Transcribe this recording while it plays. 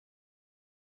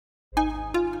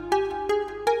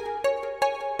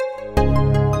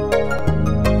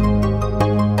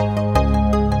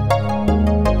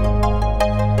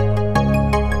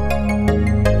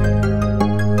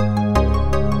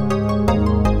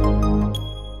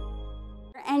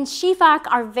And sheephock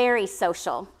are very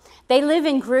social. They live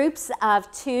in groups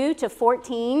of 2 to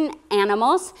 14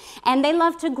 animals, and they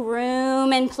love to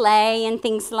groom and play and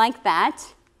things like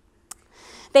that.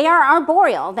 They are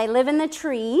arboreal. They live in the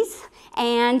trees,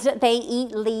 and they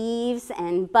eat leaves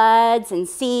and buds and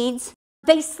seeds.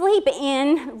 They sleep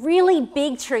in really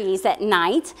big trees at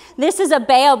night. This is a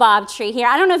baobab tree here.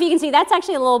 I don't know if you can see, that's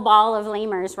actually a little ball of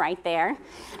lemurs right there.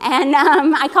 And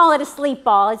I call it a sleep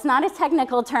ball. It's not a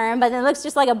technical term, but it looks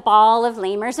just like a ball of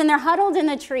lemurs. And they're huddled in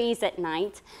the trees at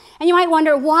night. And you might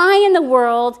wonder, why in the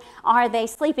world are they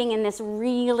sleeping in this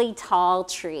really tall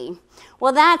tree?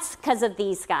 Well, that's because of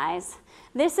these guys.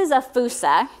 This is a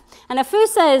fossa, and a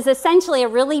fossa is essentially a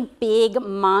really big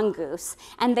mongoose,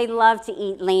 and they love to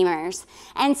eat lemurs.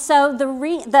 And so the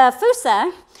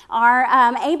fossa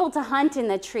are able to hunt in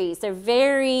the trees. They're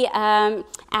very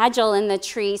agile in the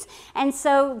trees. And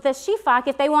so the sheephock,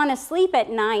 if they want to sleep at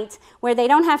night where they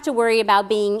don't have to worry about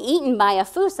being eaten by a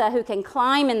fossa who can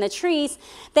climb in the trees,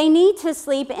 they need to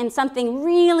sleep in something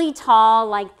really tall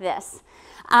like this.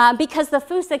 Because the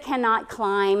fossa cannot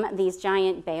climb these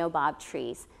giant baobab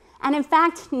trees. And in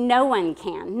fact, no one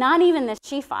can, not even the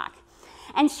sheephock.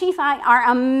 And sheephock are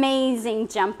amazing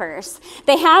jumpers.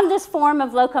 They have this form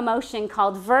of locomotion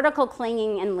called vertical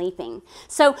clinging and leaping.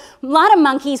 So a lot of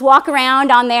monkeys walk around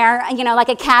on their, like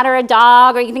a cat or a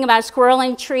dog, or you can think about a squirrel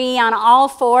in a tree on all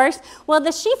fours. Well, the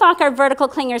sheephock are vertical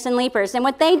clingers and leapers. And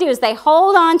what they do is they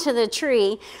hold on to the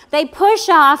tree, they push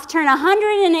off, turn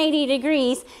 180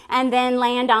 degrees, and then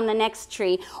land on the next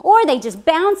tree. Or they just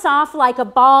bounce off like a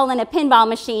ball in a pinball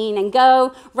machine and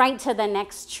go right to the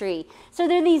next tree. So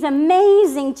they're these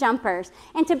amazing jumpers.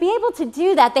 And to be able to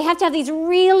do that, they have to have these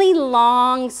really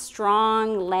long,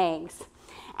 strong legs.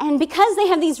 And because they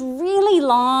have these really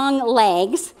long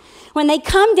legs, when they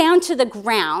come down to the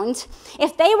ground,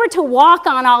 if they were to walk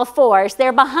on all fours,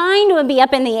 their behind would be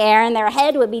up in the air and their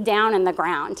head would be down in the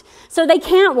ground. So they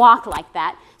can't walk like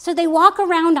that. So they walk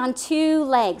around on 2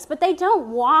 legs, but they don't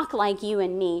walk like you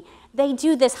and me. They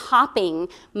do this hopping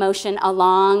motion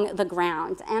along the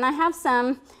ground. And I have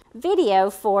some video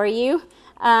for you.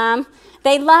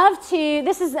 They love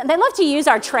to use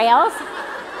our trails,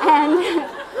 and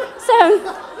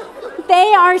so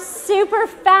they are super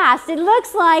fast. It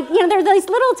looks like, they're these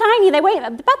little tiny, they weigh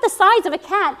about the size of a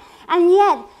cat, and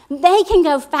yet they can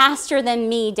go faster than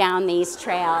me down these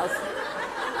trails.